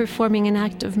he was performing an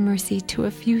act of mercy to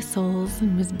a few souls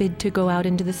and was bid to go out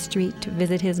into the street to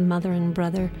visit his mother and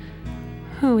brother,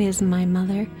 "Who is my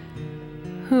mother?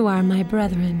 Who are my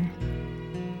brethren?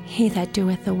 He that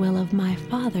doeth the will of my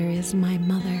Father is my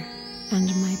mother and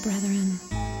my brethren."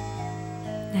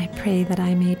 I pray that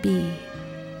I may be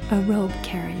a robe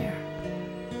carrier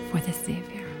for the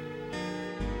Savior.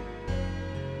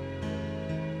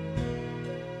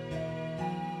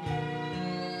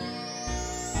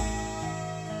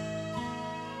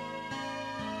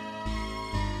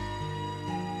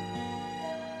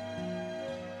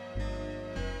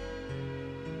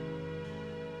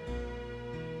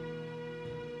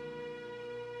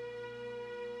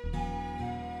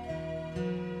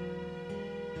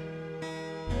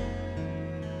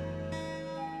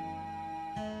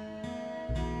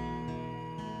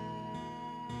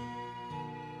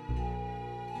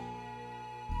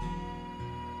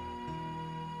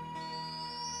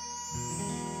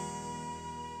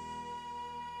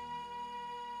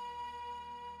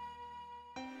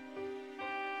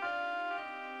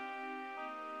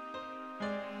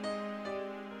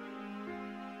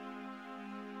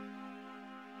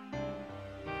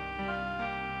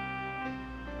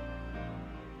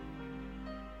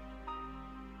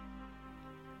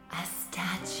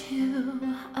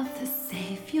 Of the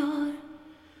Savior,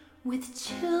 with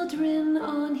children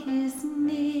on his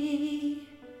knee,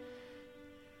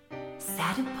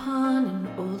 sat upon an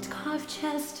old carved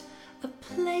chest, a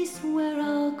place where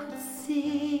all could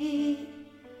see.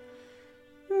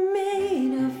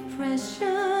 Made of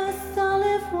precious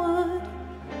olive wood,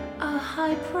 a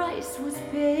high price was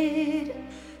paid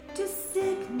to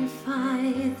signify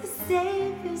the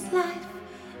Savior's life,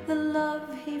 the love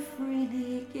he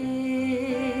freely gave.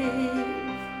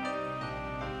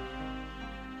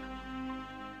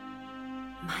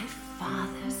 My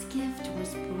Father's gift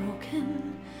was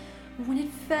broken when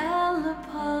it fell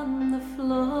upon the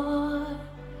floor.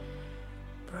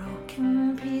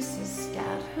 Broken pieces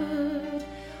scattered,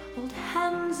 old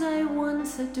hands I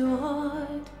once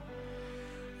adored,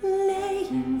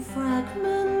 laying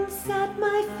fragments at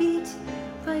my feet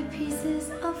by pieces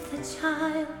of the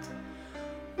child.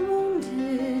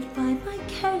 Wounded by my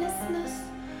carelessness,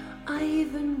 I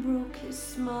even broke his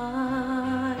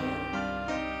smile.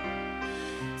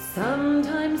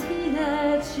 Sometimes he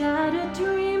let shattered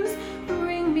dreams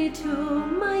bring me to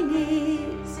my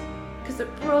knees, 'cause a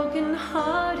broken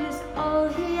heart is all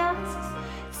he asks,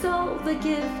 it's all the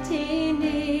gift he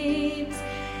needs.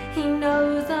 He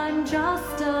knows I'm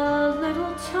just a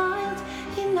little child,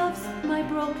 he loves my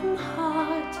broken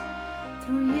heart.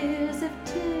 Through years of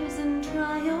tears and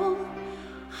trial,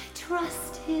 I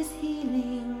trust his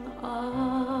healing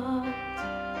art.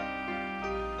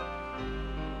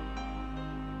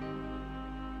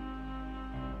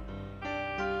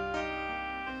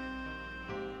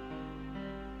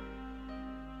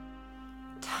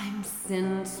 Time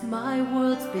since my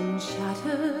world's been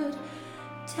shattered,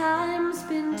 time's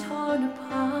been torn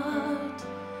apart.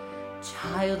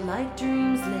 Childlike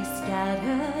dreams lay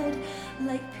scattered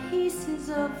like pieces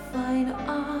of fine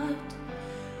art.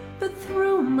 But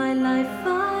through my life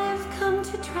I've come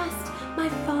to trust my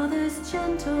Father's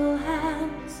gentle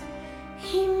hands.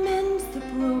 He mends the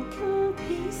broken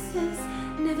pieces,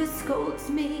 never scolds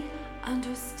me,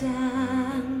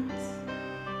 understands.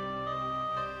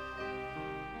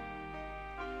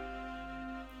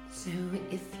 So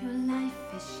if your life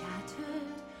is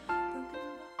shattered,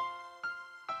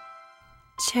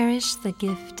 cherish the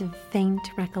gift of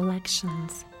faint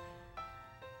recollections.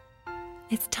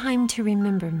 It's time to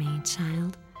remember me,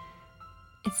 child.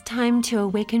 It's time to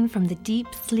awaken from the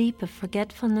deep sleep of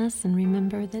forgetfulness and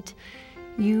remember that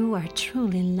you are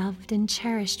truly loved and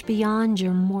cherished beyond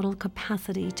your mortal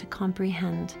capacity to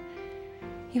comprehend.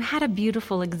 You had a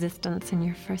beautiful existence in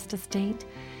your first estate.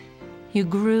 You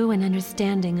grew in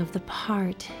understanding of the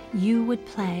part you would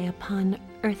play upon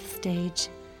Earth's stage.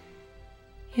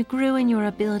 You grew in your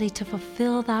ability to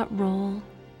fulfill that role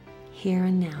here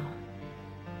and now.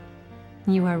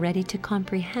 You are ready to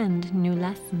comprehend new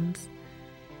lessons.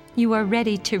 You are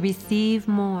ready to receive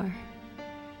more.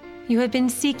 You have been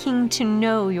seeking to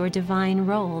know your divine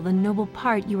role, the noble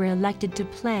part you were elected to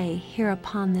play here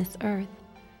upon this earth.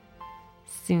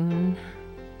 Soon,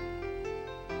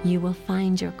 you will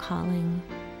find your calling,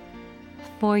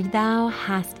 for thou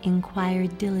hast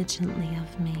inquired diligently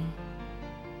of me.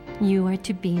 You are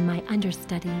to be my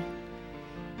understudy.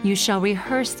 You shall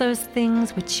rehearse those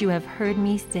things which you have heard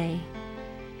me say.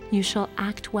 You shall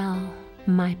act well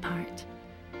my part.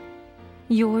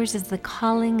 Yours is the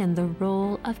calling and the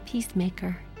role of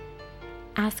peacemaker.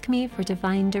 Ask me for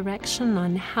divine direction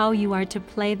on how you are to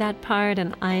play that part,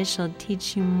 and I shall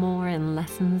teach you more in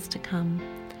lessons to come.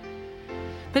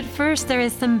 But first, there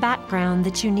is some background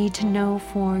that you need to know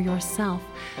for yourself.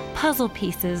 Puzzle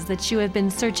pieces that you have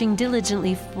been searching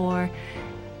diligently for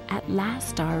at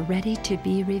last are ready to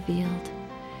be revealed.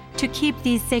 To keep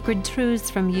these sacred truths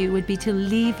from you would be to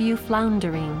leave you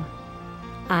floundering.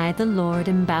 I, the Lord,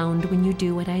 am bound when you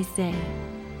do what I say.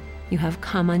 You have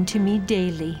come unto me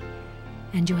daily,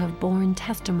 and you have borne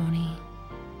testimony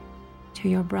to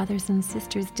your brothers and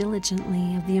sisters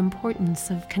diligently of the importance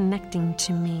of connecting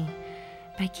to me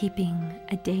by keeping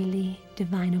a daily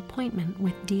divine appointment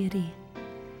with deity.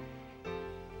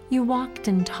 You walked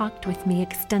and talked with me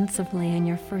extensively in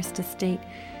your first estate.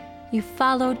 You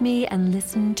followed me and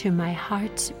listened to my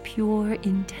heart's pure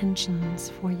intentions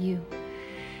for you.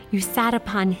 You sat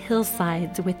upon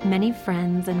hillsides with many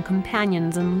friends and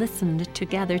companions and listened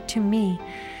together to me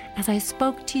as I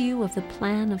spoke to you of the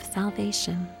plan of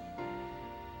salvation.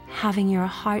 Having your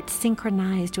heart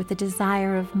synchronized with the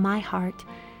desire of my heart,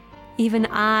 even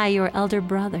I, your elder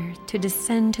brother, to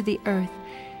descend to the earth,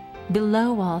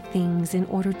 below all things, in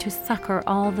order to succor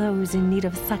all those in need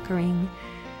of succoring,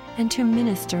 and to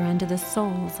minister unto the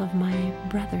souls of my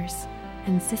brothers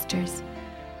and sisters,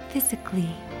 physically,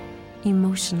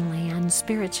 emotionally, and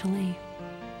spiritually.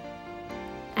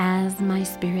 As my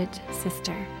spirit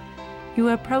sister, you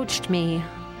approached me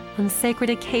on sacred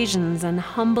occasions and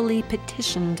humbly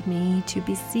petitioned me to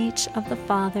beseech of the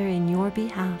Father in your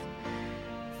behalf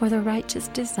for the righteous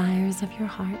desires of your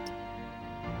heart.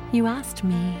 You asked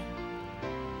me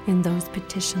in those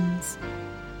petitions,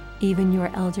 even your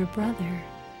elder brother,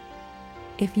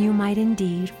 if you might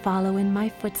indeed follow in my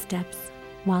footsteps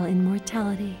while in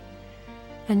mortality,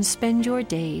 and spend your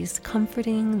days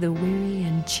comforting the weary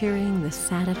and cheering the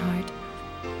sad at heart.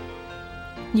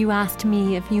 You asked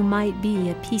me if you might be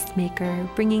a peacemaker,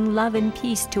 bringing love and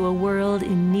peace to a world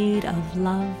in need of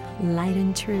love, light,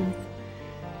 and truth.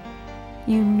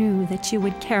 You knew that you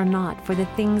would care not for the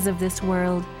things of this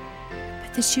world,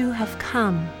 but that you have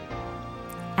come,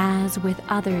 as with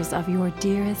others of your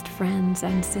dearest friends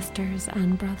and sisters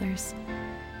and brothers,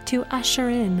 to usher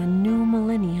in a new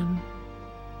millennium.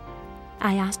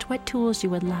 I asked what tools you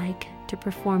would like to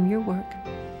perform your work.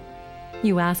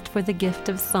 You asked for the gift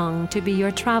of song to be your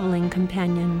traveling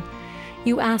companion.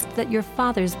 You asked that your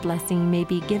Father's blessing may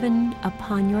be given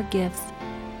upon your gifts,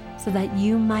 so that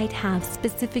you might have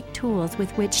specific tools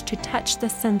with which to touch the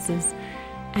senses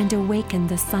and awaken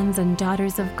the sons and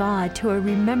daughters of God to a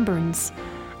remembrance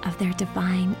of their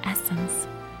divine essence.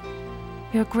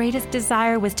 Your greatest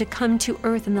desire was to come to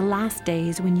earth in the last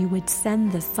days, when you would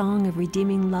send the song of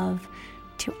redeeming love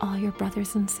to all your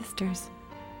brothers and sisters.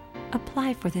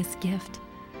 Apply for this gift,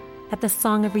 that the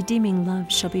song of redeeming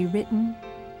love shall be written,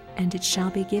 and it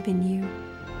shall be given you.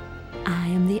 I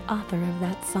am the author of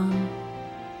that song.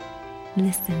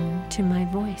 Listen to my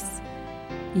voice.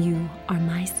 You are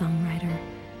my songwriter.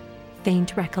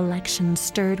 Faint recollection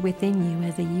stirred within you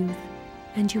as a youth,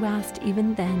 and you asked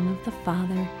even then of the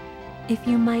Father if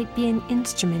you might be an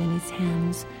instrument in his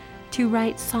hands to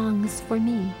write songs for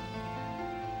me.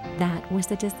 That was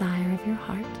the desire of your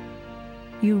heart.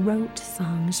 You wrote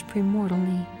songs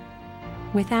premortally.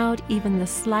 Without even the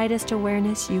slightest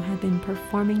awareness, you have been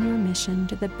performing your mission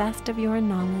to the best of your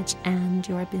knowledge and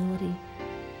your ability.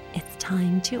 It's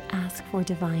time to ask for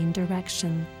divine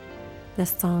direction. The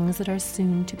songs that are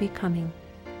soon to be coming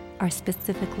are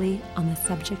specifically on the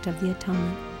subject of the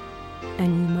atonement,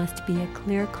 and you must be a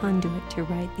clear conduit to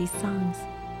write these songs.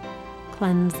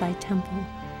 Cleanse thy temple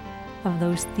of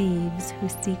those thieves who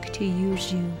seek to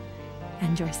use you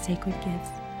and your sacred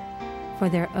gifts for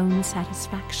their own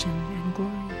satisfaction and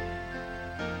glory.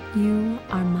 You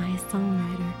are my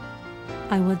songwriter.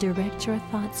 I will direct your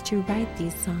thoughts to write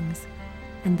these songs,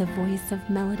 and the voice of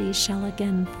melody shall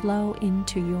again flow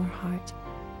into your heart.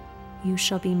 You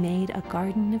shall be made a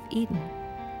Garden of Eden.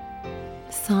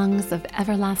 Songs of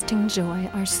everlasting joy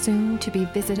are soon to be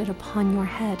visited upon your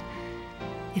head.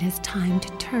 It is time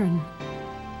to turn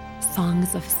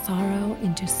songs of sorrow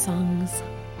into songs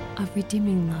of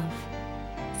redeeming love,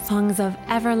 songs of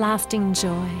everlasting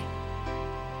joy,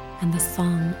 and the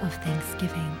song of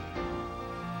thanksgiving.